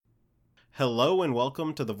Hello and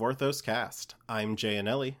welcome to the Vorthos Cast. I'm Jay and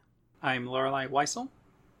Ellie. I'm Lorelei Weissel.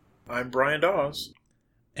 I'm Brian Dawes.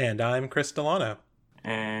 And I'm Chris Delano.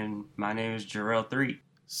 And my name is Jarel 3.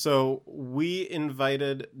 So we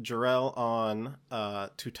invited Jarel on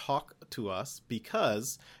to talk to us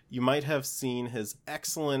because you might have seen his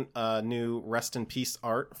excellent new Rest in Peace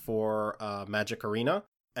art for Magic Arena,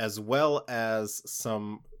 as well as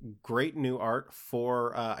some great new art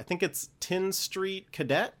for, I think it's Tin Street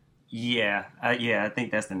Cadet? I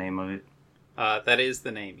think that's the name of it. That is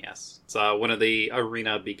the name, yes. It's one of the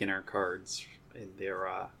Arena beginner cards in their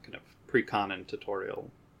kind of pre-con and tutorial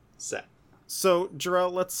set. So,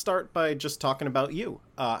 Jarel, let's start by just talking about you.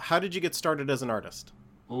 How did you get started as an artist?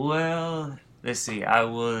 Well, let's see. I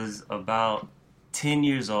was about 10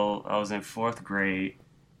 years old. I was in 4th grade,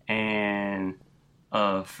 and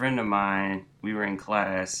a friend of mine, we were in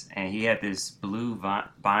class, and he had this blue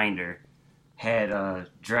binder, had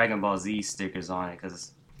Dragon Ball Z stickers on it,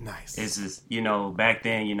 because Nice. it's just, back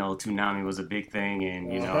then, Toonami was a big thing,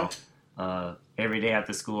 and, every day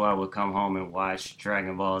after school, I would come home and watch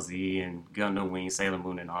Dragon Ball Z and Gundam Wing, Sailor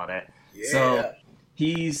Moon, and all that. Yeah. So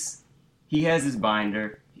he has his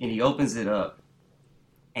binder, and he opens it up,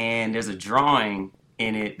 and there's a drawing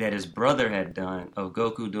in it that his brother had done of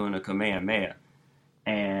Goku doing a Kamehameha.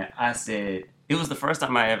 And I said, it was the first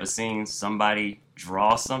time I ever seen somebody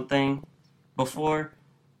draw something before,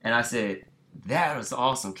 and I said, that was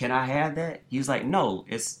awesome. Can I have that? He was like, no,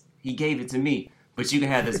 he gave it to me. But you can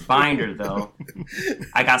have this binder, though.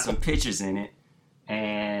 I got some pictures in it.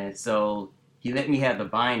 And so he let me have the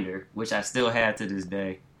binder, which I still have to this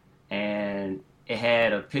day. And it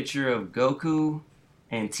had a picture of Goku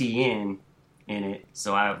and Tien in it.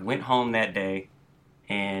 So I went home that day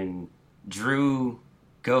and drew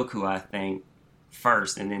Goku, I think,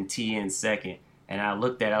 first, and then Tien second. And I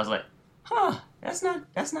looked at it, I was like, that's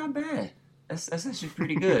not bad. That's actually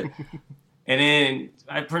pretty good. And then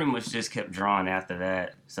I pretty much just kept drawing after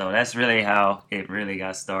that. So that's really how it really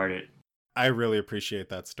got started. I really appreciate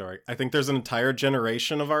that story. I think there's an entire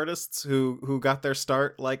generation of artists who got their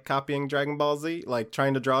start like copying Dragon Ball Z, like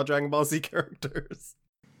trying to draw Dragon Ball Z characters.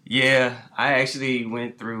 Yeah, I actually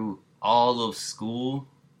went through all of school,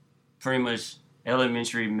 pretty much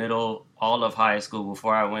elementary, middle, all of high school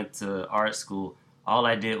before I went to art school. All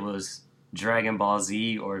I did was Dragon Ball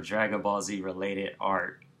Z or Dragon Ball Z related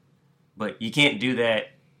art. But you can't do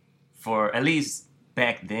that for, at least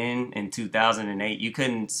back then in 2008, you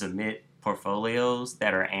couldn't submit portfolios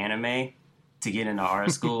that are anime to get into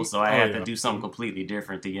art school. So I had to do something completely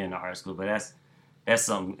different to get into art school. But that's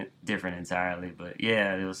something different entirely. But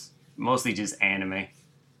yeah, it was mostly just anime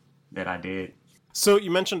that I did. So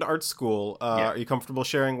you mentioned art school. Yeah. Are you comfortable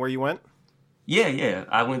sharing where you went? Yeah.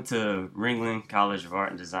 I went to Ringling College of Art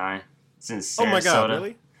and Design since Sarasota. Oh my God,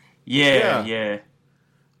 really? Yeah.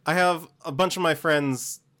 I have a bunch of my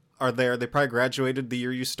friends are there. They probably graduated the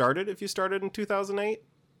year you started, if you started in 2008.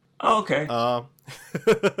 Oh, okay.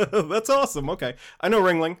 That's awesome. Okay. I know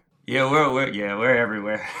Ringling. Yeah, we're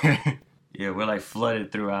everywhere. Yeah, we're like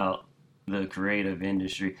flooded throughout the creative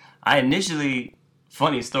industry.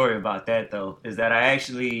 Funny story about that though, is that I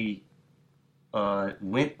actually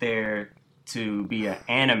went there to be an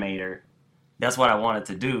animator. That's what I wanted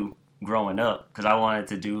to do growing up, because I wanted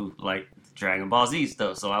to do like Dragon Ball Z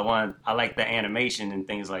stuff. So I like the animation and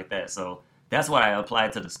things like that. So that's what I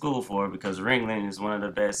applied to the school for, because Ringling is one of the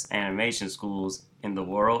best animation schools in the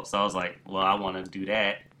world. So I was like, well, I want to do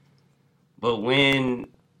that. But when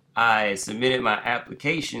I submitted my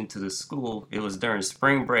application to the school, it was during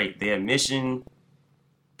spring break. The admission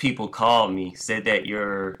people called me, said that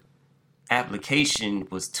your application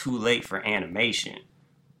was too late for animation,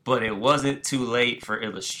 but it wasn't too late for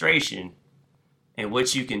illustration. And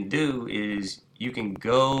what you can do is you can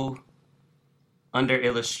go under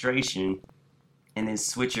illustration and then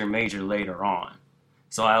switch your major later on.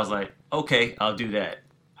 So I was like, okay, I'll do that.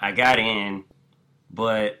 I got in,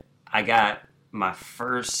 but I got my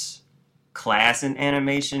first class in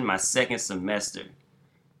animation my second semester.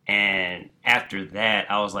 And after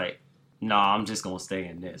that, I was like, no, I'm just going to stay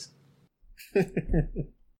in this.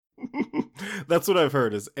 That's what I've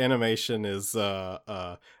heard, is animation is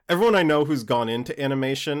everyone I know who's gone into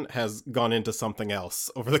animation has gone into something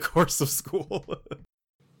else over the course of school.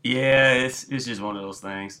 Yeah, it's just one of those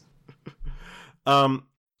things.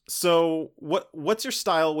 So what's your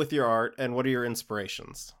style with your art, and what are your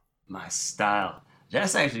inspirations? My style.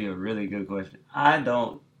 That's actually a really good question. I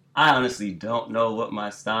honestly don't know what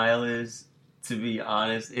my style is, to be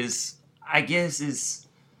honest.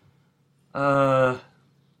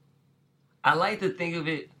 I like to think of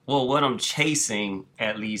it, well, what I'm chasing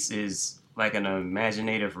at least is like an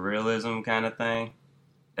imaginative realism kind of thing.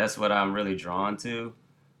 That's what I'm really drawn to.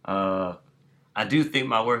 I do think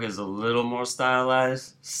my work is a little more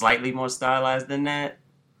stylized, slightly more stylized than that.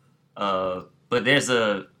 But there's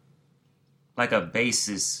a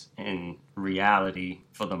basis in reality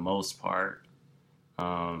for the most part.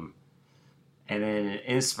 And then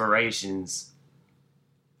inspirations,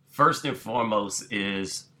 first and foremost,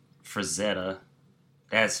 is Frazetta.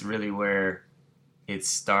 That's really where it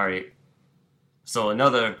started. So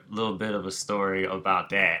another little bit of a story about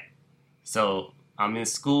that. So I'm in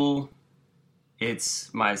school.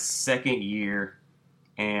 It's my second year,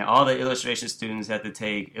 and all the illustration students have to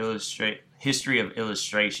take history of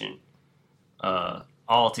illustration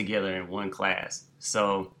all together in one class.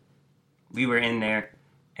 So we were in there,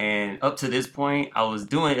 and up to this point, I was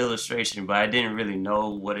doing illustration, but I didn't really know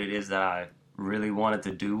what it is that I really wanted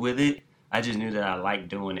to do with it. I just knew that I liked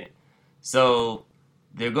doing it. So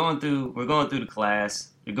we're going through the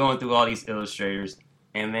class, they're going through all these illustrators,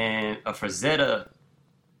 and then a Frazetta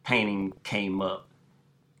painting came up.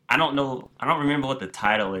 I don't remember what the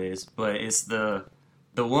title is, but it's the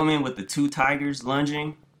woman with the two tigers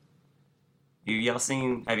lunging. Have y'all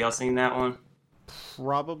seen that one?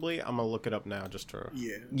 Probably. I'm gonna look it up now just to.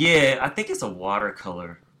 Yeah, I think it's a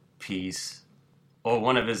watercolor piece or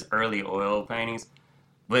one of his early oil paintings.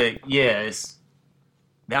 But yeah,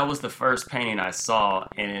 that was the first painting I saw,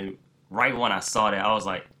 and right when I saw that, I was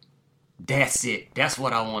like, "That's it. That's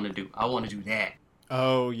what I want to do. I want to do that."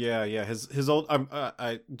 Oh yeah. His old.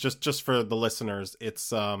 I just for the listeners, it's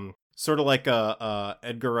sort of like a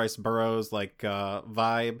Edgar Rice Burroughs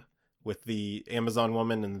vibe with the Amazon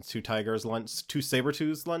woman and the two tigers two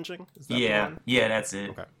saber-tooths lunging. Is that the one? Yeah, that's it.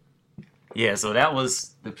 Okay. Yeah, so that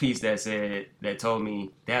was the piece that told me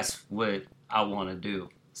that's what I want to do.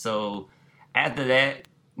 So after that,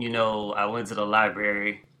 I went to the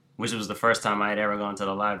library, which was the first time I had ever gone to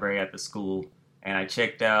the library at the school, and I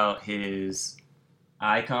checked out his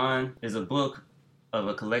Icon. There's a book of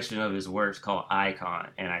a collection of his works called Icon,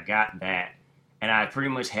 and I got that. And I pretty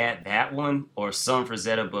much had that one or some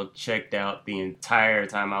Frazetta book checked out the entire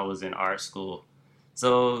time I was in art school.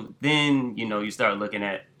 So then, you start looking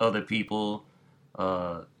at other people.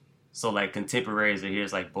 So like contemporaries of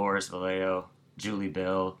his, like Boris Vallejo, Julie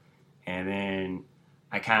Bell. And then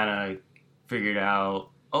I kind of figured out,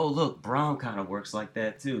 oh, look, Brahm kind of works like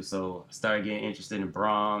that too. So I started getting interested in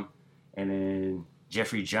Brahm, and then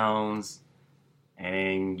Jeffrey Jones.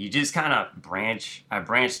 And you just kind of I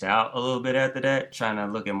branched out a little bit after that, trying to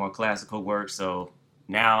look at more classical work. So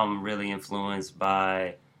now I'm really influenced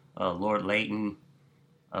by Lord Leighton,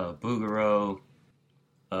 Bouguereau,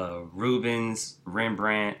 Rubens,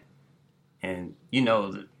 Rembrandt, and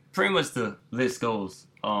pretty much the list goes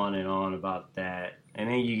on and on about that.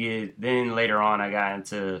 And then later on I got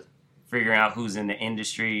into figuring out who's in the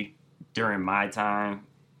industry during my time,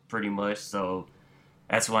 pretty much. So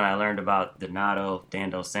that's when I learned about Donato, Dan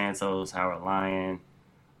Dos Santos, Howard Lyon,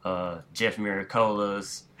 Jeff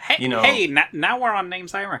Miracolas. Hey, now we're on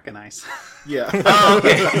names I recognize. Yeah. Oh,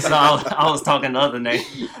 okay. So I was talking other names.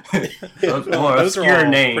 More Those are obscure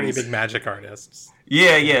all names. pretty big magic artists.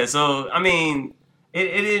 Yeah. So, I mean, it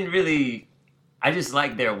didn't really... I just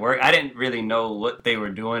liked their work. I didn't really know what they were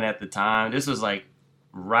doing at the time. This was like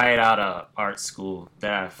right out of art school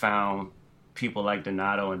that I found people like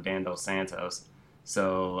Donato and Dan Dos Santos.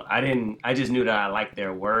 So I just knew that I liked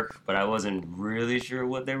their work, but I wasn't really sure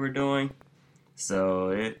what they were doing. So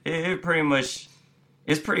it pretty much,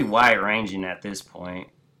 it's pretty wide ranging at this point.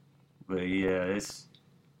 But it's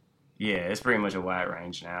pretty much a wide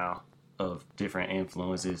range now of different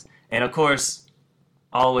influences. And of course,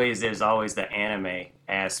 there's always the anime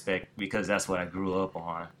aspect, because that's what I grew up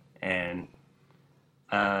on. And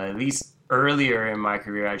at least earlier in my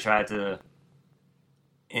career, I tried to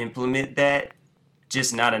implement that,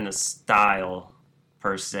 just not in the style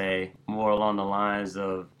per se, more along the lines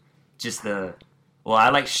of just I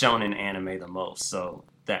like shonen anime the most, so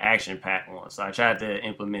the action-packed one. So I tried to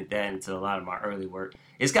implement that into a lot of my early work.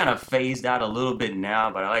 It's kind of phased out a little bit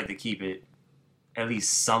now, but I like to keep it at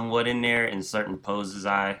least somewhat in there in certain poses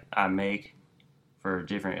I make for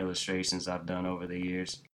different illustrations I've done over the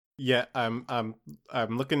years. Yeah, I'm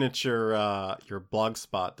looking at your blog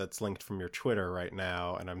spot that's linked from your Twitter right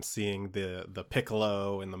now, and I'm seeing the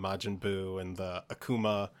Piccolo and the Majin Buu and the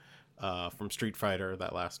Akuma from Street Fighter,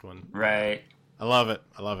 that last one. Right. I love it.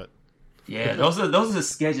 Yeah, those are the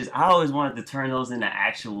sketches. I always wanted to turn those into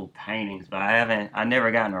actual paintings, but I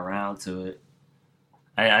never gotten around to it.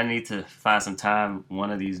 I need to find some time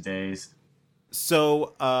one of these days.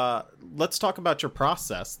 So let's talk about your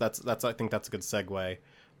process. That's I think that's a good segue.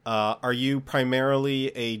 Are you primarily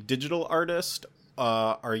a digital artist?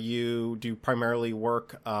 Do you primarily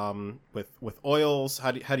work with oils?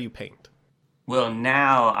 How do you paint? Well,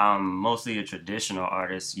 now I'm mostly a traditional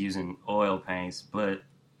artist using oil paints, but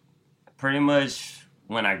pretty much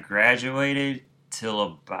when I graduated till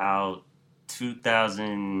about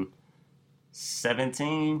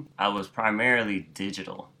 2017, I was primarily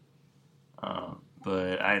digital.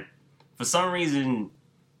 But for some reason,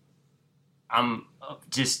 I'm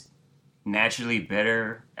just naturally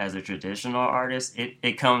better as a traditional artist.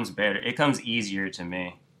 It comes better. It comes easier to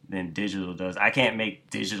me than digital does. I can't make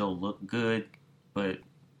digital look good, but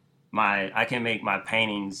I can make my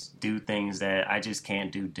paintings do things that I just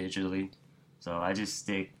can't do digitally. So I just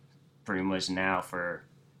stick pretty much now for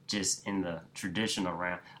just in the traditional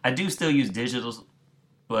realm. I do still use digitals,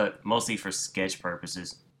 but mostly for sketch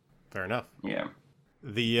purposes. Fair enough. Yeah.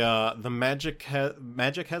 The Magic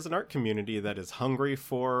has an art community that is hungry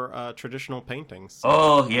for traditional paintings.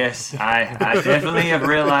 Oh yes, I definitely have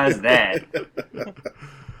realized that.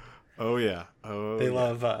 Oh yeah. They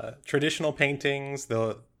love traditional paintings.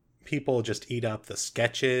 The people just eat up the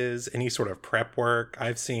sketches, any sort of prep work.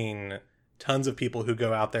 I've seen tons of people who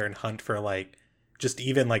go out there and hunt for just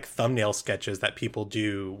even thumbnail sketches that people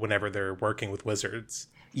do whenever they're working with wizards.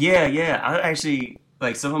 Yeah. I actually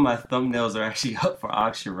some of my thumbnails are actually up for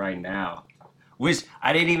auction right now, which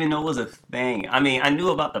I didn't even know was a thing. I mean, I knew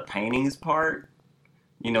about the paintings part,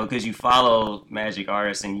 because you follow Magic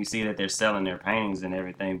artists and you see that they're selling their paintings and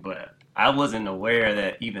everything, but I wasn't aware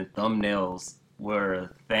that even thumbnails were a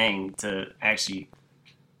thing to actually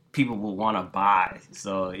people will want to buy.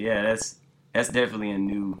 So yeah, that's definitely a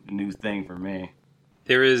new thing for me.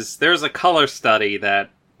 There's a color study that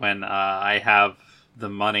when I have the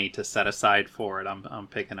money to set aside for it, I'm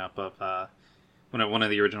picking up of one of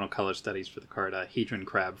the original color studies for the card, Hedron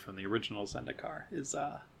Crab from the original Zendikar is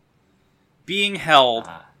being held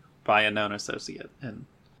by a known associate, and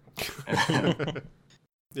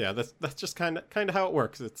yeah, that's just kind of how it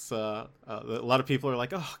works. It's a lot of people are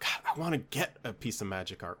like, oh god, I want to get a piece of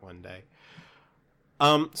Magic art one day.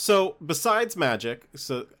 So besides Magic,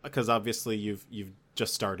 because obviously you've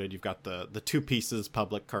just started, you've got the two pieces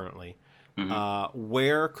public currently. Mm-hmm.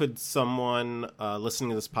 Where could someone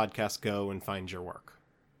listening to this podcast go and find your work?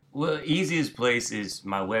 Well, easiest place is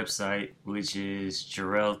my website, which is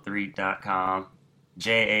jarel3.com,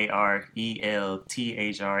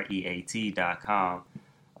 JARELTHREAT.com.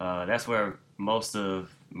 That's where most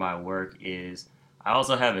of my work is. I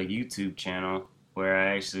also have a YouTube channel where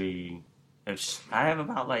I have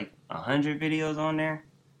about 100 videos on there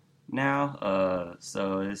now.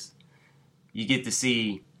 So you get to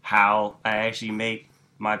see how I actually make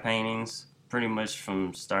my paintings pretty much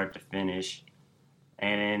from start to finish.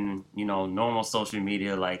 And then, normal social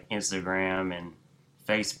media like Instagram and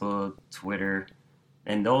Facebook, Twitter,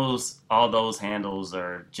 and all those handles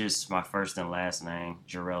are just my first and last name,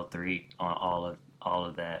 Jarel3, on all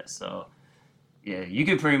of that. So yeah, you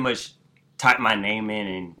can pretty much type my name in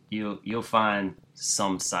and you'll find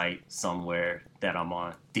some site somewhere that I'm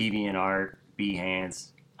on. DeviantArt,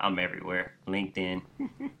 Behance, I'm everywhere. LinkedIn.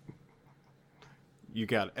 You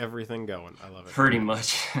got everything going. I love it. Pretty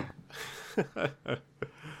much.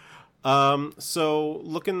 So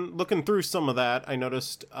looking through some of that, I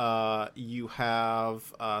noticed you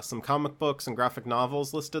have some comic books and graphic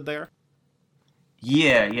novels listed there.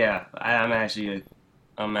 Yeah. I'm actually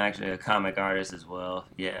a comic artist as well.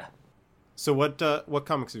 Yeah. So what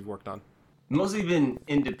comics have you worked on? Mostly been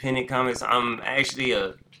independent comics. I'm actually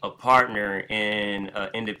a partner in an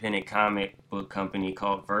independent comic book company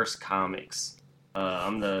called Verse Comics.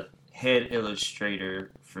 I'm the head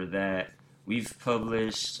illustrator for that. We've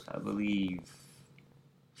published, I believe,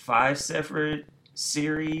 5 separate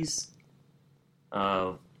series.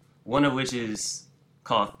 One of which is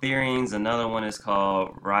called Theorings. Another one is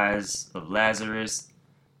called Rise of Lazarus.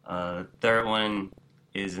 Third one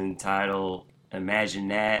is entitled Imagine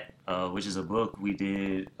That, which is a book we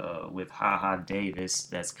did with Haha Davis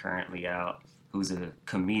that's currently out, who's a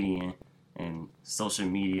comedian and social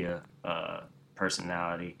media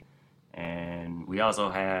personality. And we also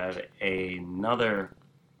have another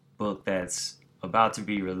book that's about to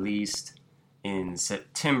be released in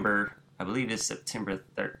September, I believe it's September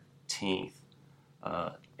 13th,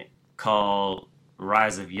 called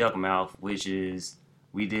Rise of Yuckmouth, which is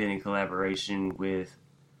we did in collaboration with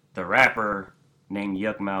the rapper named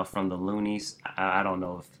Yuckmouth from the Loonies. I don't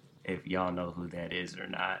know if y'all know who that is or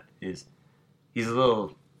not. He's a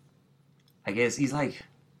little, I guess he's like,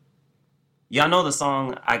 y'all know the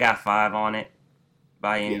song "I Got 5 on It"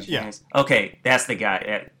 by any chance? Yeah. Okay, that's the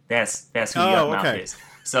guy. That's who Yuckmouth is.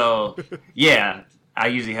 So yeah, I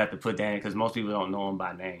usually have to put that in because most people don't know him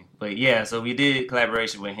by name. But yeah, so we did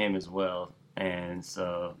collaboration with him as well. And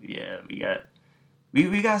so yeah,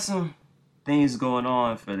 we got some things going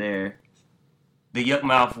on for there. The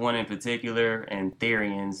Yuckmouth one in particular and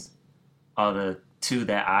Therians are the two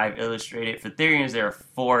that I've illustrated. For Therians, there are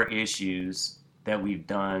 4 issues that we've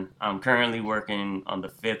done. I'm currently working on the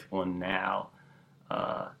 5th one now.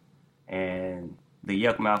 And the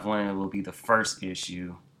Yuckmouth one will be the first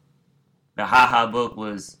issue. The Haha book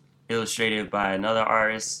was illustrated by another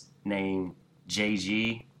artist named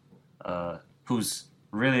JG, who's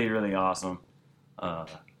really, really awesome.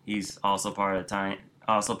 He's also part of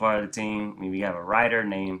the team. I mean, we have a writer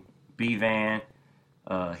named B Van.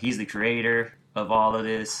 He's the creator of all of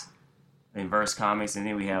this in Verse Comics, and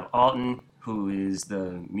then we have Alton, who is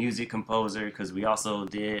the music composer, because we also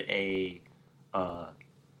did a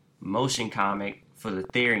motion comic for the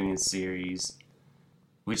Therian series,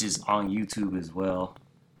 which is on YouTube as well.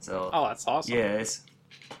 So Oh, that's awesome. yeah, it's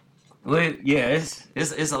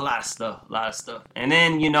a lot of stuff. And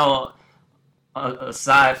then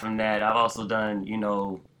aside from that, I've also done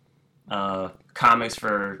comics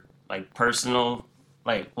for like personal,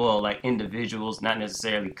 like individuals, not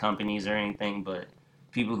necessarily companies or anything, but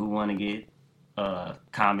people who want to get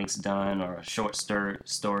comics done or short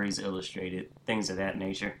stories illustrated, things of that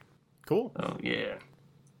nature. Cool. So yeah.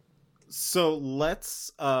 So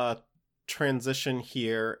let's transition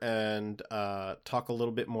here and talk a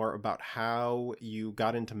little bit more about how you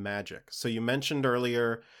got into magic. So you mentioned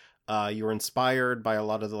earlier you were inspired by a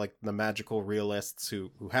lot of the magical realists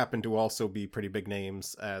who happen to also be pretty big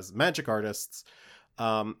names as magic artists.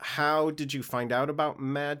 How did you find out about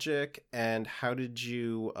magic, and how did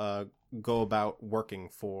you go about working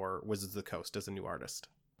for Wizards of the Coast as a new artist?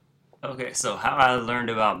 Okay, so how I learned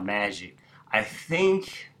about magic, I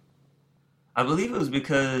believe it was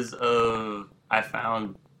because I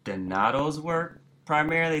found Donato's work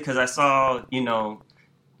primarily, because I saw, I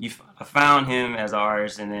found him as an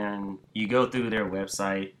artist, and then you go through their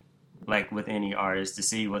website, like with any artist, to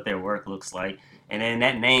see what their work looks like, and then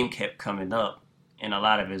that name kept coming up in a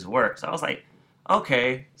lot of his work. So I was like,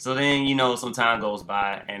 okay. So then, some time goes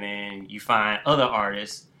by, and then you find other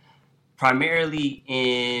artists, primarily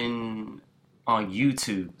on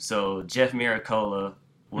YouTube. So Jeff Miracola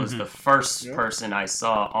was the first person I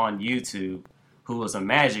saw on YouTube who was a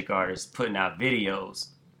magic artist putting out videos.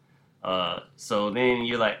 So then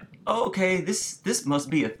you're like, oh, okay, this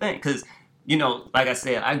must be a thing. Because, like I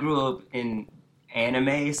said, I grew up in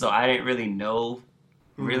anime, so I didn't really know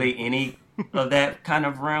really any of that kind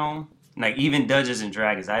of realm. Like, even Dungeons and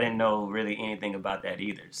Dragons, I didn't know really anything about that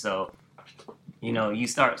either. So, you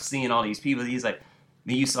start seeing all these people. I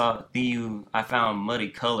found Muddy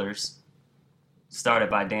Colors, started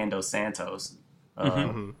by Dan Dos Santos.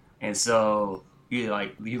 And so you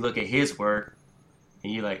look at his work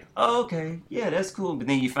and you're like, oh, okay, yeah, that's cool. But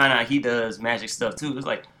then you find out he does magic stuff too. It's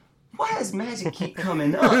like, why does magic keep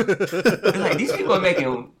coming up? It's like, these people are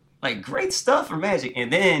making like great stuff for magic.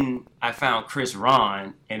 And then I found Chris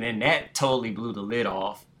Ron, and then that totally blew the lid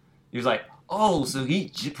off. He was like, oh, so he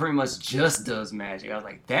pretty much just does magic. I was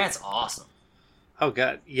like, that's awesome. Oh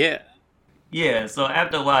god, yeah. Yeah, so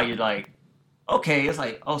after a while you're like, okay, it's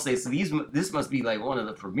like, oh, so this must be like one of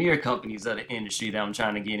the premier companies of the industry that I'm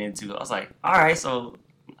trying to get into. I was like, all right, so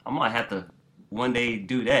I might have to one day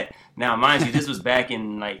do that. Now, mind you, this was back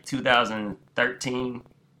in like 2013,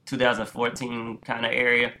 2014 kind of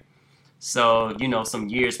area. So, some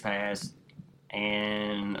years passed,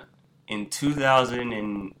 and in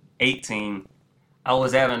 2018, I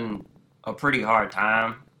was having a pretty hard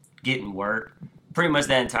time getting work. Pretty much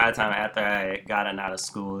that entire time after I had gotten out of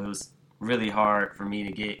school, it was really hard for me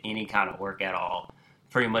to get any kind of work at all.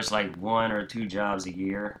 Pretty much like 1 or 2 jobs a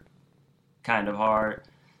year, kind of hard.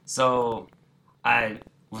 So I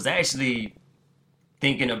was actually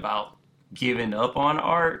thinking about giving up on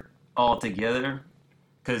art altogether,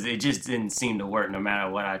 because it just didn't seem to work no matter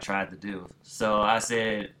what I tried to do. So I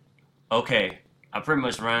said, okay, I pretty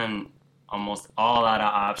much run almost all out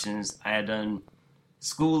of options. I had done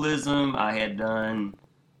schoolism, I had done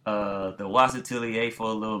the Wasatilier for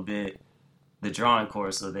a little bit, the drawing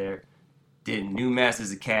course there, did New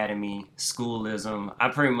Masters Academy, schoolism. I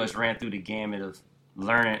pretty much ran through the gamut of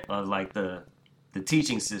learning of like the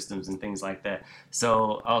teaching systems and things like that.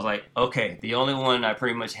 So I was like, okay, the only one I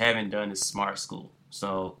pretty much haven't done is Smart School.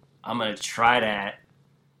 So I'm going to try that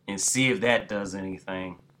and see if that does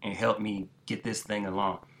anything and help me get this thing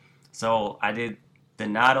along. So I did the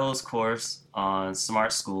Donato's course on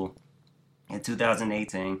Smart School in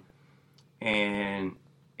 2018, and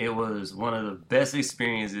it was one of the best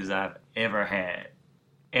experiences I've ever had,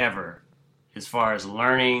 ever. as far as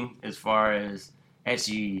learning, as far as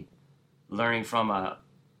actually learning from a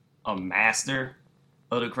master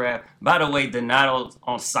of the craft. By the way, Donato,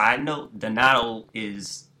 on side note, Donato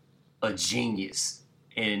is a genius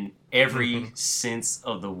in every sense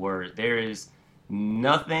of the word. There is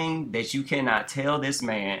nothing that you cannot tell this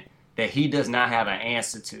man that he does not have an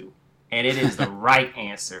answer to. And it is the right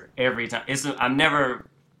answer every time. I've never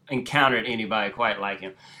encountered anybody quite like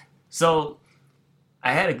him. So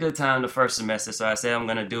I had a good time the first semester, so I said I'm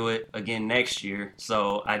going to do it again next year.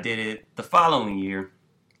 So I did it the following year.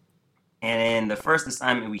 And the first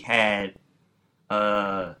assignment we had,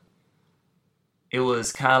 it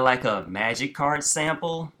was kind of like a magic card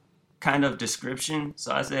sample kind of description.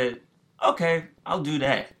 So I said, okay, I'll do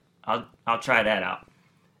that. I'll try that out.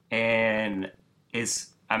 And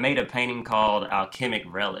I made a painting called Alchemic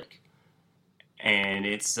Relic. And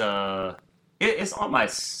it's on my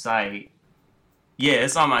site. Yeah,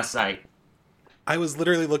 it's on my site. I was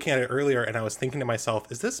literally looking at it earlier, and I was thinking to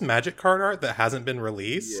myself, is this magic card art that hasn't been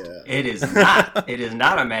released? Yeah. It is not. It is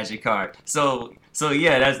not a magic card. So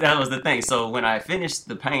yeah, that was the thing. So when I finished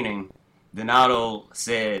the painting, Donato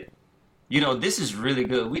said, this is really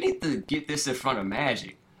good. We need to get this in front of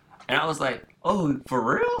Magic. And I was like, oh, for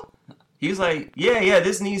real? He was like, yeah,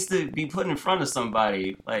 this needs to be put in front of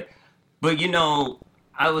somebody. Like, but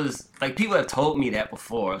I was like, people have told me that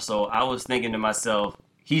before. So I was thinking to myself,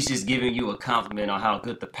 he's just giving you a compliment on how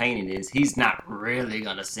good the painting is. He's not really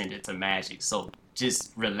going to send it to Magic. So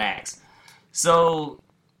just relax. So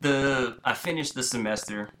I finished the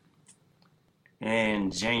semester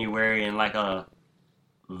in January, and like a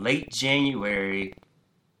late January.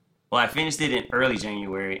 Well, I finished it in early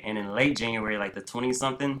January, and in late January, like the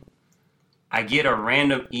 20-something, I get a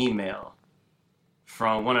random email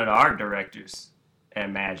from one of the art directors at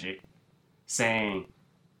Magic saying,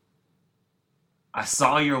 I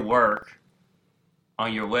saw your work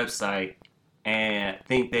on your website and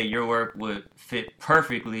think that your work would fit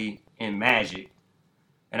perfectly in Magic.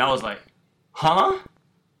 And I was like, huh?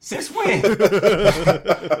 Since when?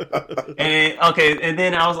 And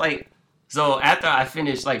then I was like, so after I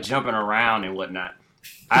finished like jumping around and whatnot,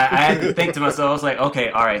 I had to think to myself, I was like, okay,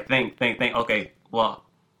 all right, think. Okay, well,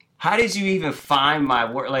 how did you even find my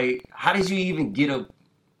work? Like, how did you even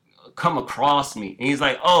come across me? And he's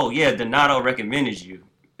like, oh yeah, Donato recommended you.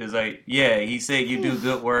 It's like, yeah, he said you do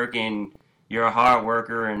good work and you're a hard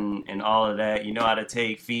worker and all of that. You know how to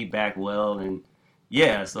take feedback well, and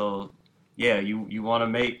yeah, so yeah, you want to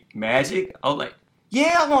make Magic? I was like,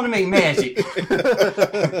 yeah, I want to make Magic.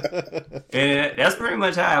 And that's pretty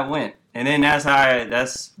much how it went. And then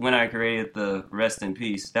that's when I created the Rest in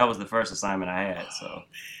Peace. That was the first assignment I had. So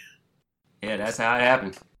yeah, that's how it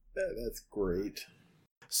happened. That's great.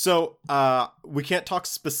 So we can't talk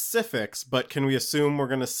specifics, but can we assume we're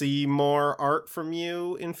going to see more art from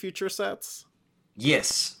you in future sets?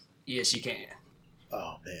 Yes, you can.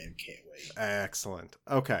 Oh man, can't wait. Excellent.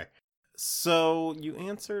 Okay. So you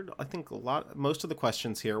answered, I think, most of the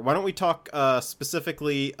questions here. Why don't we talk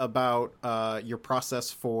specifically about your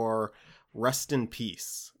process for Rest in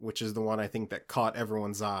Peace, which is the one I think that caught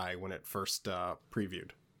everyone's eye when it first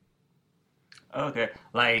previewed. Okay,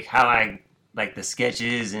 like how like the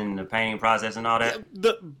sketches and the painting process and all that.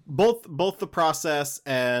 Both the process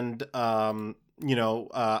and how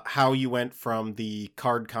you went from the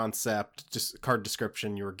card concept, just card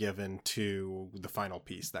description you were given, to the final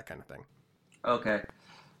piece, that kind of thing. Okay,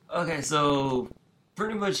 so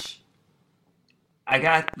pretty much when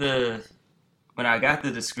I got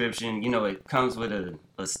the description, it comes with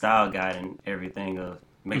a style guide and everything of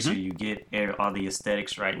make sure you get all the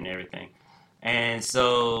aesthetics right and everything. And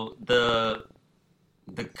so the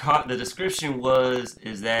description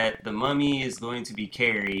is that the mummy is going to be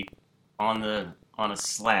carried on a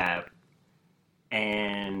slab,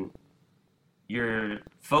 and your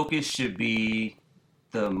focus should be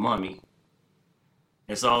the mummy.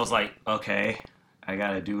 And so I was like, okay, I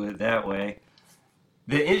gotta do it that way.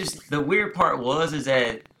 The weird part is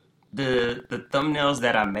that the thumbnails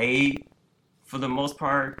that I made, for the most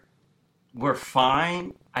part, were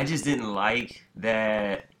fine. I just didn't like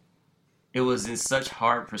that it was in such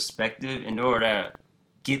hard perspective in order to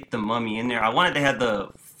get the mummy in there. I wanted to have the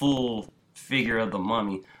full figure of the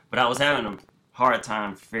mummy, but I was having a hard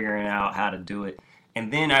time figuring out how to do it.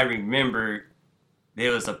 And then I remembered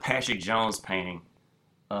there was a Patrick Jones painting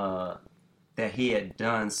that he had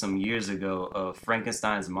done some years ago of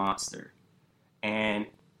Frankenstein's monster. And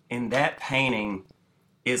in that painting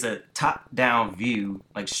is a top-down view,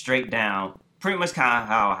 like straight down, pretty much kind of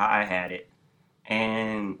how I had it.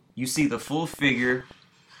 And you see the full figure,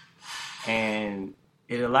 and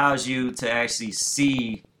it allows you to actually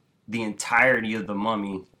see the entirety of the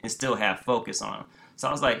mummy and still have focus on him. So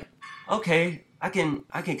I was like, okay, I can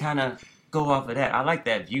kind of go off of that. I like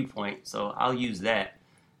that viewpoint, so I'll use that.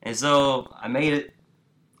 And so I made it.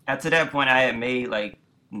 Up to that point, I had made like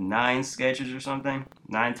 9 sketches or something,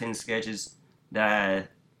 10 sketches that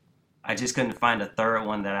I just couldn't find a third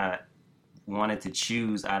one that I wanted to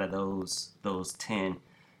choose out of those 10.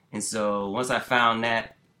 And so once I found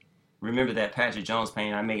that, remember that Patrick Jones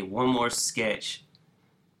painting, I made one more sketch,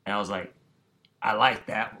 and I was like, I like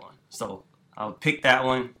that one. So I'll pick that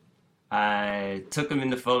one. I took them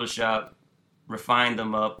into Photoshop, refined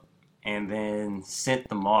them up, and then sent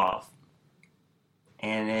them off.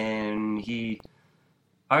 And then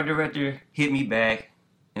our director hit me back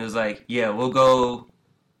and was like, yeah, we'll go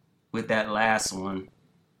with that last one.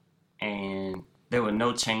 And there were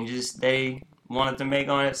no changes they wanted to make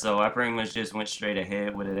on it, so I pretty much just went straight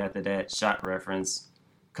ahead with it after that. Shot reference,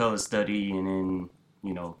 color study, and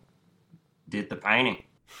then, did the painting.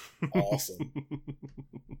 Awesome.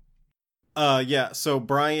 Yeah, so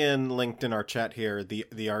Brian linked in our chat here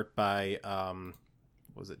the art by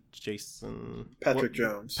was it Patrick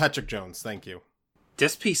Jones. Patrick Jones, thank you.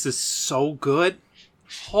 This piece is so good.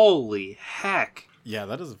 Holy heck. Yeah,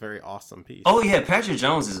 that is a very awesome piece. Oh yeah, Patrick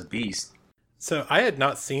Jones is a beast. So I had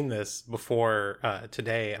not seen this before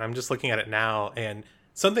today, and I'm just looking at it now, and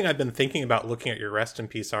something I've been thinking about looking at your rest in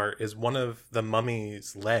peace art is one of the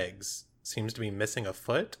mummy's legs seems to be missing a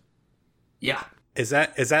foot. Yeah. Is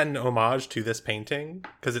that an homage to this painting?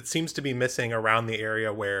 Because it seems to be missing around the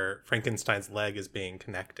area where Frankenstein's leg is being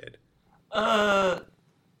connected.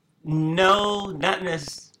 No,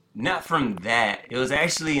 not from that. It was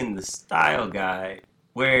actually in the style guide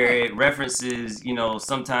where it references,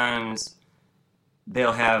 sometimes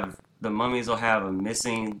the mummies will have a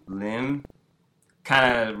missing limb,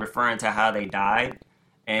 kind of referring to how they died.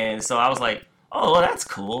 And so I was like, oh, well, that's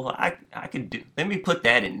cool. Let me put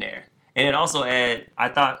that in there. And it also I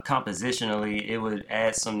thought compositionally, it would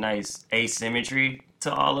add some nice asymmetry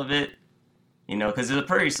to all of it, because it's a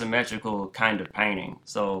pretty symmetrical kind of painting.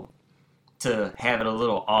 So to have it a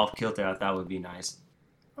little off kilter, I thought would be nice.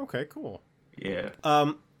 Okay, cool. Yeah.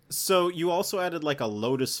 So you also added like a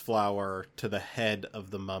lotus flower to the head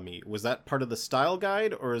of the mummy. Was that part of the style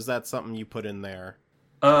guide, or is that something you put in there?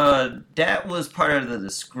 That was part of the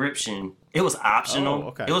description. It was optional. Oh,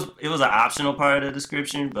 okay. It was an optional part of the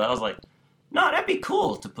description, but I was like, no, that'd be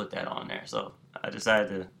cool to put that on there. So I decided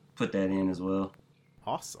to put that in as well.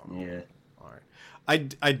 Awesome. Yeah. All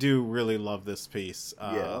right. I do really love this piece.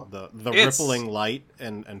 Yeah. The rippling light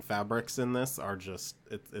and fabrics in this are just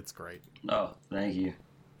it's great. Oh, thank you.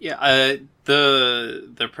 Yeah,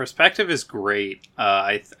 the perspective is great.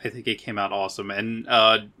 I think it came out awesome, and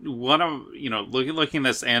one of looking at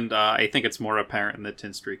this, and I think it's more apparent in the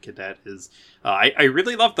 10th Street Cadet is I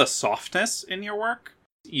really love the softness in your work.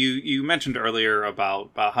 You mentioned earlier about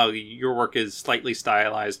how your work is slightly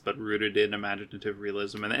stylized but rooted in imaginative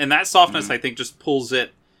realism, and that softness I think just pulls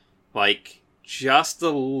it like just a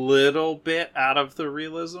little bit out of the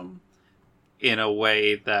realism in a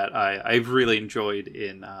way that I've really enjoyed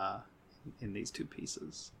in these two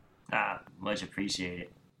pieces. Much appreciated.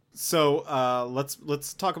 So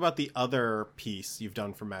let's talk about the other piece you've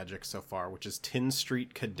done for Magic so far, which is 10th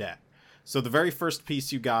Street Cadet. So the very first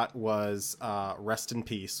piece you got was Rest in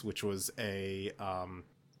Peace, which was it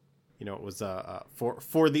was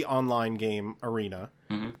for the online game Arena.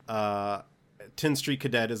 Mm-hmm. 10th Street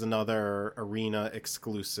Cadet is another Arena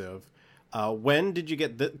exclusive. When did you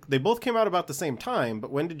get they both came out about the same time,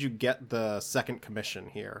 but when did you get the second commission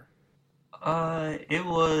here? It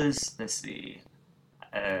was, let's see.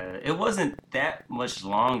 It wasn't that much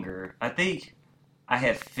longer. I think I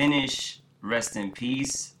had finished Rest in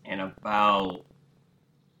Peace, and about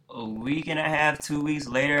a week and a half, 2 weeks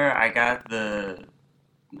later, I got the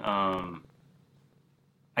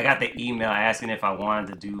email asking if I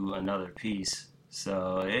wanted to do another piece.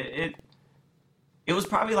 So it was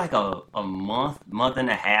probably like a month and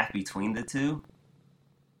a half between the two.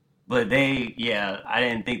 But I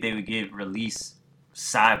didn't think they would get released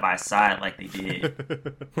side by side like they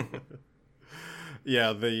did.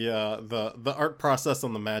 Yeah, the art process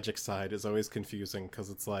on the Magic side is always confusing because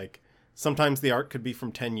it's like sometimes the art could be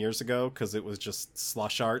from 10 years ago because it was just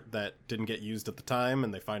slush art that didn't get used at the time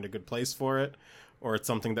and they find a good place for it, or it's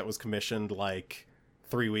something that was commissioned like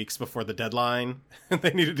 3 weeks before the deadline and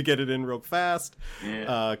they needed to get it in real fast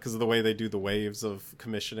because of the way they do the waves of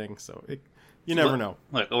commissioning. So you never know.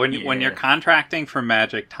 Look, when you're contracting for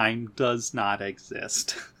Magic, time does not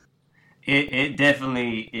exist. It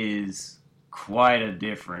definitely is quite a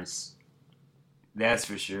difference. That's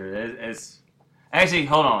for sure. It's actually,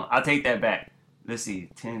 hold on, I'll take that back. Let's see,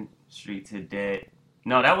 Street to Dead.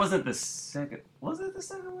 No, that wasn't the second. Was it the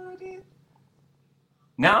second one I did?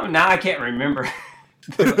 Now I can't remember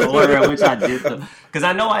the order in which I did them. Because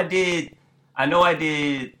I know I did. No.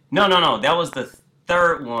 That was the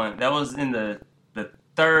third one. That was in the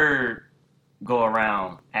third go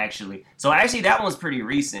around, actually. So actually, that one's pretty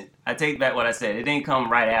recent. I take back what I said. It didn't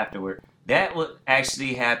come right afterward. That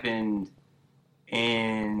actually happened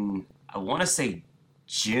in, I want to say,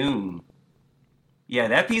 June. Yeah,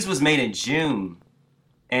 that piece was made in June.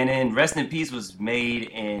 And then Rest in Peace was made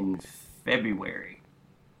in February.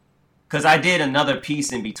 Because I did another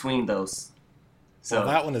piece in between those. So well,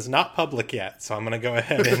 that one is not public yet, so I'm going to go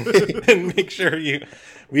ahead and make sure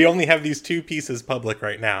we only have these 2 pieces public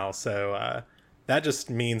right now. So that just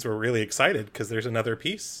means we're really excited because there's another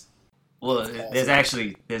piece. Well, awesome. there's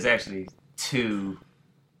actually 2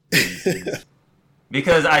 pieces.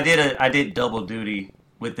 Because I did double duty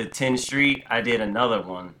with the 10th Street. I did another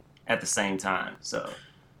one at the same time. So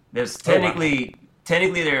there's technically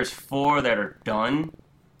there's 4 that are done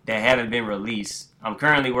that haven't been released. I'm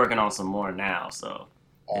currently working on some more now, so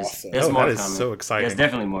awesome. there's more that is coming. So exciting. There's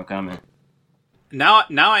definitely more coming. Now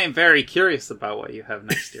I am very curious about what you have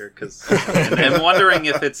next year, because I'm wondering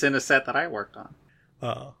if it's in a set that I worked on.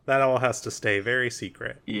 That all has to stay very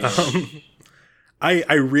secret. Yeah.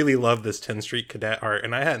 I really love this 10th Street Cadet art,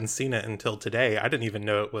 and I hadn't seen it until today. I didn't even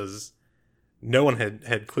know it was... No one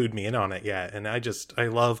had clued me in on it yet, and I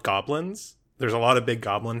love goblins. There's a lot of big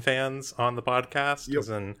goblin fans on the podcast.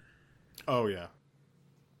 Yep. Oh, yeah.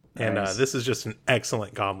 And Nice. this is just an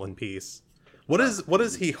excellent goblin piece. What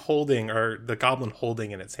is he holding, or the goblin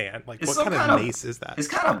holding in its hand? Like, It's what some kind of mace is that? It's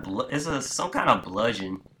kind of some kind of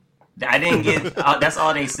bludgeon. I didn't get. That's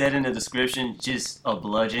all they said in the description. Just a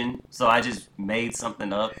bludgeon. So I just made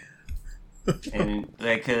something up, and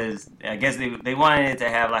because I guess they wanted it to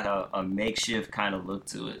have like a makeshift kind of look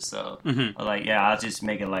to it. So I was like, yeah, I'll just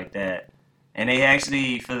make it like that. And they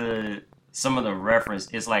actually, for some of the reference,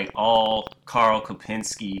 it's like all Carl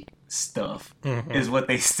Kopinski stuff is what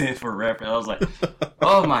they sent for reference. I was like,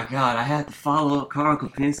 oh my god, I had to follow up Carl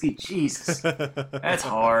Kopinski. Jesus, that's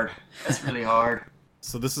hard. That's really hard.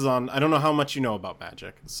 So this is on, I don't know how much you know about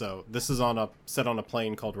Magic. So this is set on a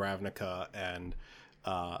plane called Ravnica, and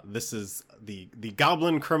this is the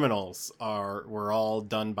Goblin Criminals were all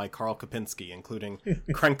done by Carl Kopinski, including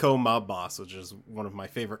Krenko Mob Boss, which is one of my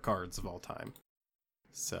favorite cards of all time.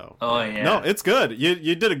 So Oh yeah. no, it's good.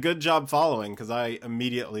 You did a good job following, because I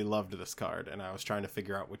immediately loved this card, and I was trying to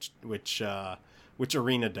figure out which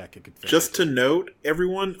arena deck it could fit. Just to note,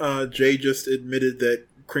 everyone, Jay just admitted that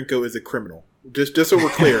Krenko is a criminal. Just so we're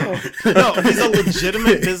clear. No, he's a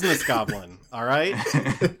legitimate business goblin. All right.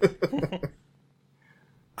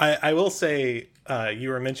 I will say, you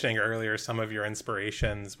were mentioning earlier some of your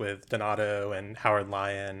inspirations with Donato and Howard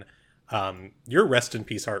Lyon. Your Rest in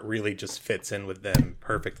Peace art really just fits in with them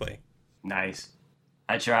perfectly. Nice.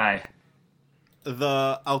 I try.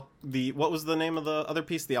 What was the name of the other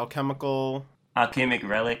piece? The Alchemic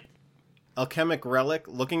Relic. Alchemic Relic.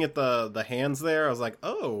 Looking at the hands there, I was like,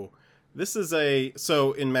 oh, this is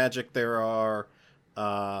so in Magic there are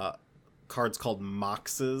cards called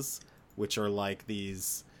Moxes, which are like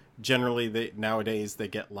these. Generally, nowadays they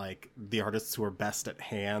get like the artists who are best at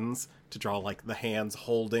hands to draw like the hands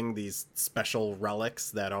holding these special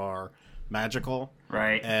relics that are magical.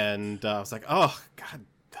 Right. And I was like, oh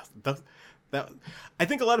god, that I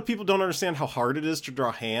think a lot of people don't understand how hard it is to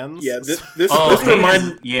draw hands. Yeah, this hands,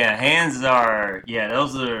 reminds. yeah, hands are. Yeah,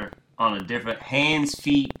 those are on a different hands,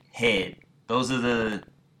 feet, head. Those are the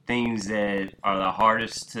things that are the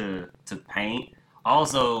hardest to paint.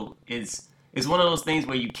 Also, it's one of those things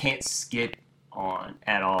where you can't skip on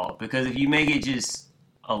at all, because if you make it just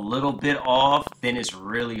a little bit off, then it's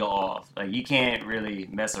really off. Like, you can't really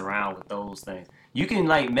mess around with those things. You can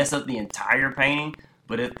like mess up the entire painting,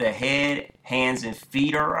 but if the head, hands, and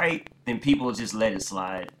feet are right, then people just let it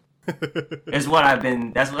slide. It's what I've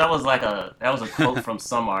been. That was a quote from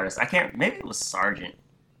some artist. Maybe it was Sargent,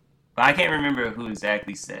 but I can't remember who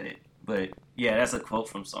exactly said it. But yeah, that's a quote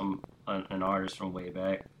from an artist from way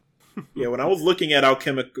back. Yeah, when I was looking at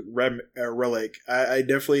Alchemic Relic, I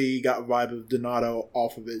definitely got a vibe of Donato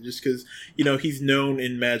off of it, just because, he's known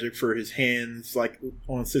in Magic for his hands, like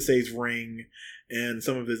on Sisei's Ring, and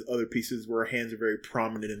some of his other pieces where hands are very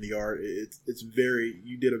prominent in the art.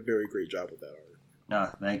 You did a very great job with that art. No,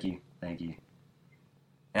 thank you.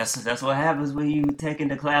 That's what happens when you take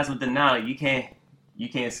into class with Donato. You can't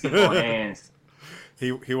skip on hands.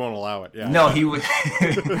 He won't allow it. Yeah. No, he would.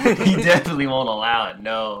 He definitely won't allow it.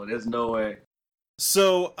 No, there's no way.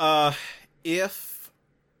 So, if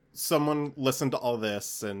someone listened to all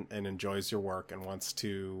this and enjoys your work and wants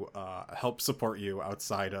to help support you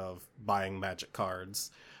outside of buying Magic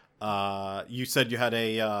cards, you said you had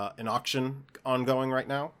an auction ongoing right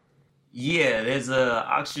now? Yeah, there's a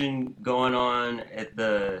auction going on at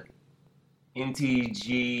the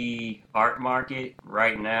MTG art market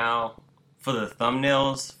right now for the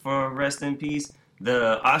thumbnails for Rest in Peace.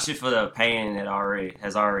 The auction for the painting has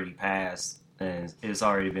already passed and it's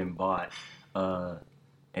already been bought, and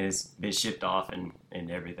it's been shipped off and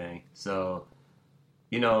everything. So,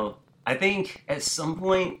 I think at some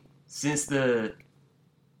point, since the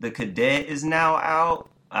cadet is now out,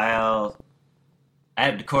 I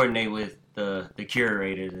have to coordinate with the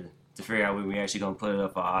curator to figure out when we actually gonna put it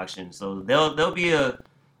up for auction. So there'll be a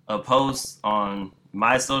post on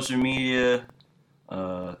my social media,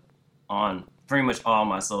 on pretty much all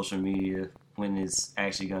my social media when it's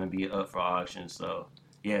actually gonna be up for auction. So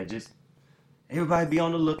yeah, just everybody be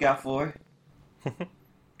on the lookout for it.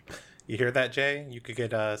 You hear that, Jay? You could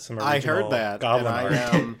get some original I heard that, Goblin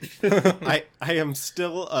and art. I am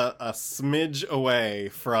still a smidge away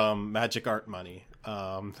from Magic Art money.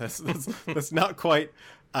 That's not quite.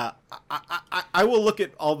 I will look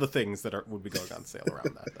at all the things that would be going on sale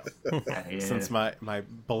around that, though. Yeah. Since my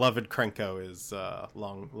beloved Krenko is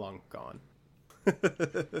long gone.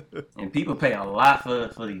 And people pay a lot for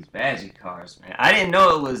these Magic cards, man. I didn't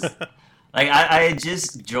know it was like I had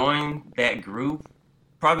just joined that group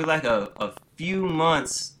probably like a few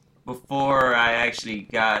months before I actually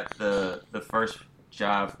got the first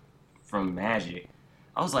job from Magic.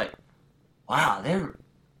 I was like, wow,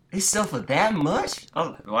 they sell for that much?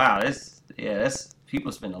 Oh, wow, that's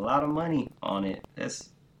people spend a lot of money on it. That's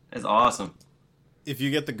awesome. If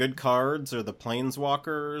you get the good cards or the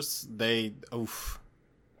planeswalkers,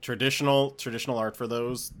 traditional art for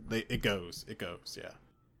those, it goes, yeah.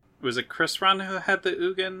 Was it Chris Ron who had the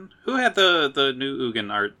Ugin? Who had the new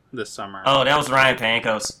Ugin art this summer? Oh, that was Ryan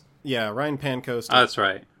Pankos. Yeah, Ryan Pancoast. Oh, that's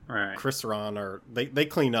right. Right. Chris Ron they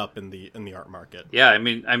clean up in the art market. Yeah, I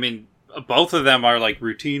mean, both of them are like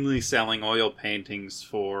routinely selling oil paintings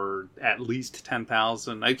for at least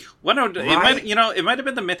 10,000. It might have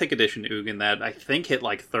been the Mythic Edition Ugin that I think hit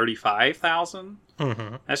like 35,000.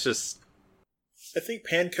 Mm-hmm. That's just. I think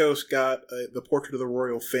Pankos got the Portrait of the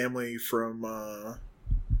Royal Family from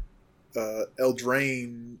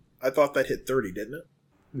Eldraine. I thought that hit 30, didn't it?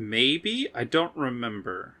 Maybe? I don't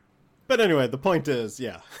remember. But anyway, the point is,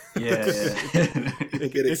 yeah. Yeah.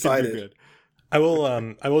 Get excited. Good. I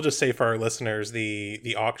will just say for our listeners,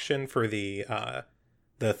 the auction for the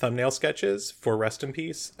thumbnail sketches for Rest in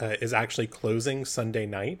Peace is actually closing Sunday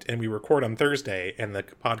night, and we record on Thursday, and the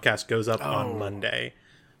podcast goes up on Monday.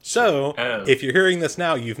 So if you're hearing this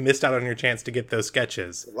now, you've missed out on your chance to get those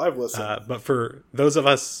sketches. Live listen. But for those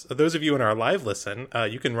of you in our live listen,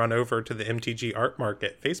 you can run over to the MTG Art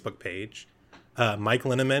Market Facebook page. Mike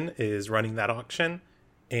Linneman is running that auction,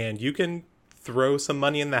 and you can throw some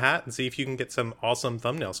money in the hat and see if you can get some awesome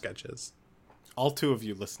thumbnail sketches. All two of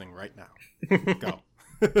you listening right now. Go.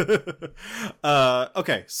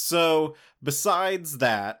 Okay, so besides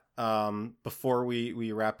that, before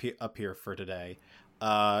we wrap up here for today,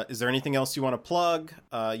 is there anything else you want to plug?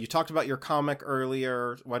 You talked about your comic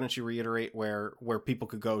earlier. Why don't you reiterate where people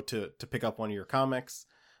could go to pick up one of your comics?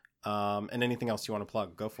 And anything else you want to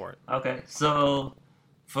plug? Go for it. Okay, so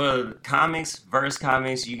for comics, Verse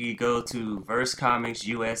Comics, you can go to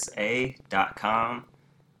versecomicsusa.com.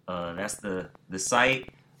 That's the site.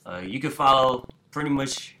 You can follow pretty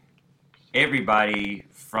much everybody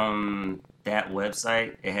from that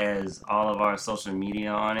website. It has all of our social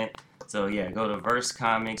media on it. So yeah, go to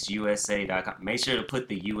versecomicsusa.com. Make sure to put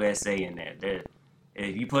the USA in there.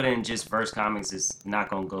 If you put in just Verse Comics, it's not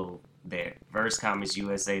going to go there.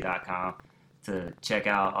 versecomicsusa.com to check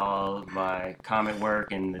out all of my comic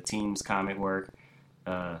work and the team's comic work.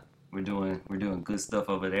 We're doing good stuff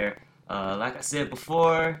over there. Like I said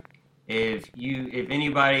before, if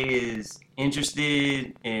anybody is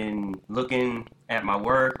interested in looking at my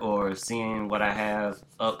work or seeing what I have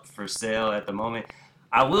up for sale at the moment,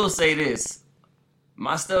 I will say this: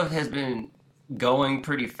 my stuff has been going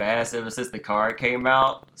pretty fast ever since the card came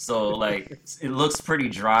out. So like it looks pretty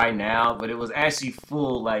dry now, but it was actually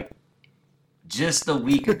full like just a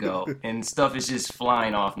week ago, and stuff is just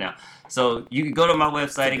flying off now. So you can go to my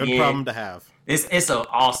website again. Good problem to have. It's an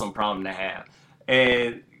awesome problem to have.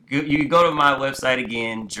 And you can go to my website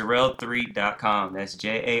again, jarel3.com. That's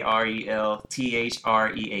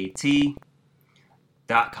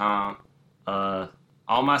JARELTHREAT.com.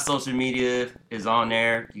 All my social media is on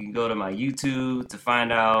there. You can go to my YouTube to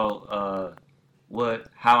find out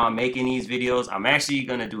how I'm making these videos. I'm actually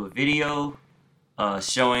gonna do a video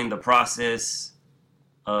showing the process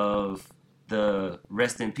of the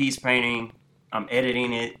Rest in Peace painting. I'm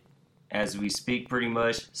editing it as we speak pretty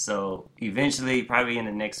much. So eventually, probably in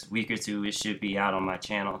the next week or two, it should be out on my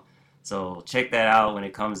channel. So check that out when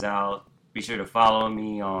it comes out. Be sure to follow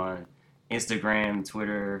me on Instagram,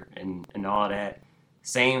 Twitter, and all that.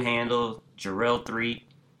 Same handle, Jarel3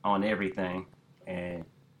 on everything. And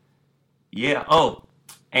yeah, oh,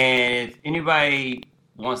 and if anybody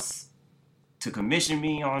wants to commission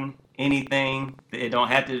me on anything, it don't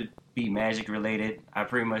have to be magic related. I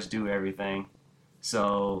pretty much do everything.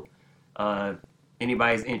 So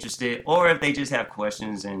anybody's interested, or if they just have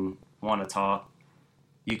questions and want to talk,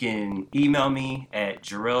 you can email me at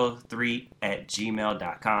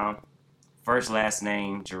jarel3@gmail.com. First, last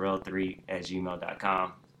name,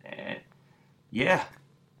 jarel3@gmail.com. And yeah,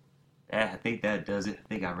 I think that does it. I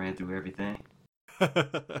think I ran through everything.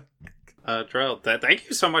 Jarel, thank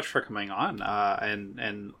you so much for coming on,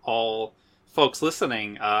 and all folks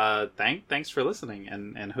listening. Thanks for listening,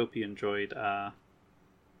 and hope you enjoyed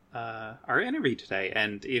our interview today.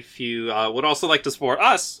 And if you would also like to support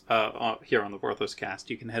us here on the Vorthos Cast,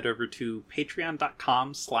 you can head over to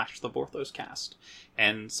patreon.com/thevorthoscast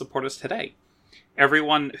and support us today.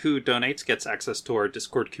 Everyone who donates gets access to our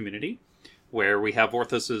Discord community, where we have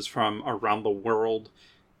Vorthoses from around the world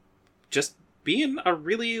just being a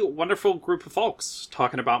really wonderful group of folks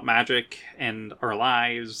talking about magic and our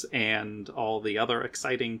lives and all the other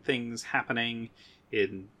exciting things happening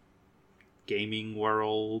in gaming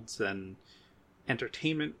worlds and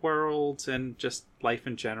entertainment worlds and just life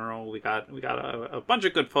in general. We got a bunch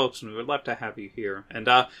of good folks, and we would love to have you here. And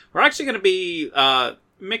we're actually going to be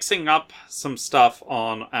mixing up some stuff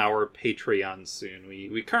on our Patreon soon.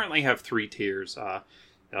 We currently have 3 tiers. A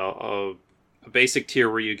basic tier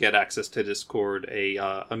where you get access to Discord,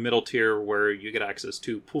 a middle tier where you get access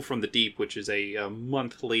to Pull from the Deep, which is a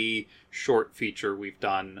monthly short feature we've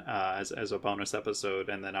done as a bonus episode,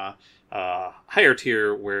 and then a higher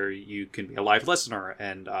tier where you can be a live listener,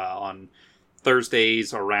 and on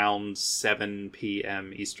Thursdays around 7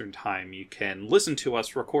 p.m. Eastern Time, you can listen to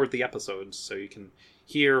us record the episodes, so you can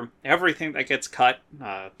hear everything that gets cut,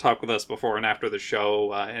 talk with us before and after the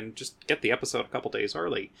show, and just get the episode a couple days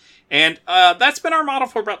early. And that's been our model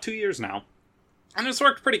for about 2 years now, and it's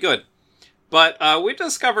worked pretty good. But we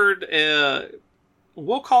discovered,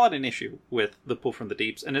 we'll call it an issue with the Pull from the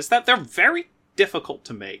Deeps, and it's that they're very difficult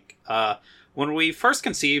to make. When we first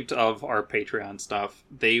conceived of our Patreon stuff,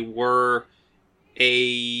 they were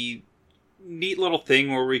a neat little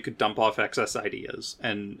thing where we could dump off excess ideas,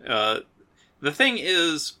 and the thing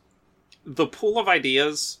is, the pool of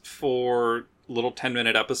ideas for little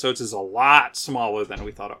 10-minute episodes is a lot smaller than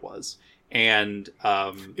we thought it was. And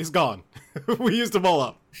It's gone. We used them all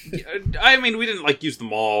up. I mean, we didn't use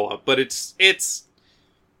them all up, but it's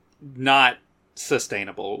not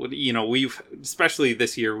sustainable. You know, especially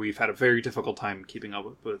this year, we've had a very difficult time keeping up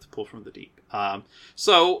with Pull from the Deep.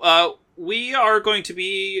 So we are going to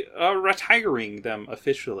be retiring them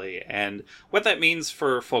officially, and what that means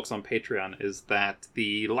for folks on Patreon is that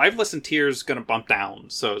the live listen tier is going to bump down.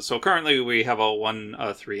 So currently we have a $1,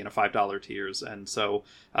 a $3, and a $5 tiers, and so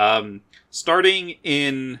starting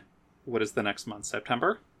in what is the next month?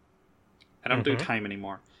 September? I don't do time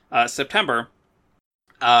anymore. September.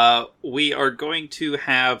 We are going to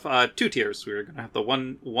have 2 tiers. We're going to have the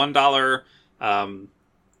 $1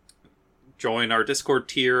 join our Discord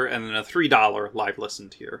tier, and then a $3 live listen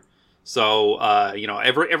tier. So,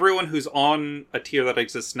 everyone who's on a tier that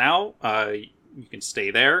exists now, you can stay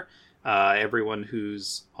there. Everyone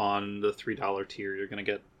who's on the $3 tier, you're going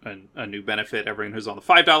to get a new benefit. Everyone who's on the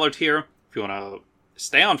 $5 tier, if you want to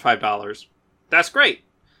stay on $5, that's great.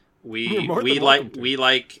 We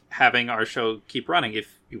like having our show keep running.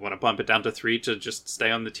 If you want to bump it down to $3 to just stay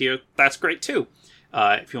on the tier, that's great too.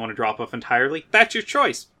 If you want to drop off entirely, that's your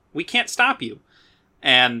choice. We can't stop you.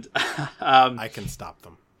 And I can stop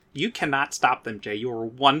them. You cannot stop them, Jay. You are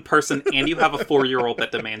one person, and you have a 4-year-old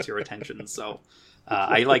that demands your attention. So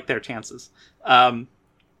I like their chances. So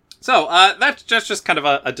that's just kind of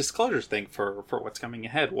a disclosure thing for what's coming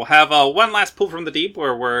ahead. We'll have one last Pull from the Deep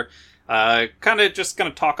where we're kind of just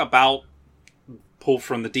going to talk about Pull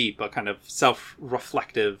from the Deep, a kind of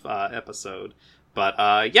self-reflective episode. But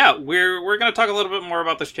yeah, we're going to talk a little bit more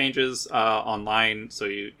about these changes online, so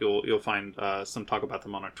you'll find some talk about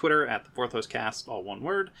them on our Twitter at the Vorthos Cast, all one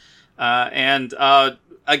word. And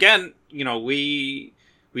again, we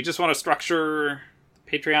just want to structure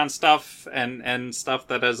Patreon stuff and stuff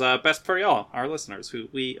that is best for y'all, our listeners, who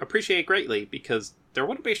we appreciate greatly, because there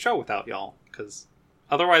wouldn't be a show without y'all, because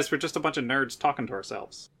otherwise we're just a bunch of nerds talking to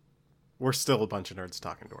ourselves. We're still a bunch of nerds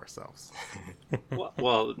talking to ourselves.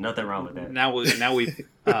 Well, Nothing wrong with that. Now we've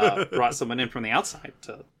brought someone in from the outside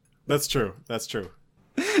to. That's true. That's true.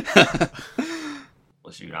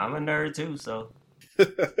 Well, shoot, I'm a nerd too, so.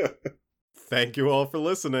 Thank you all for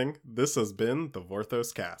listening. This has been the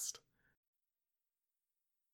Vorthos Cast.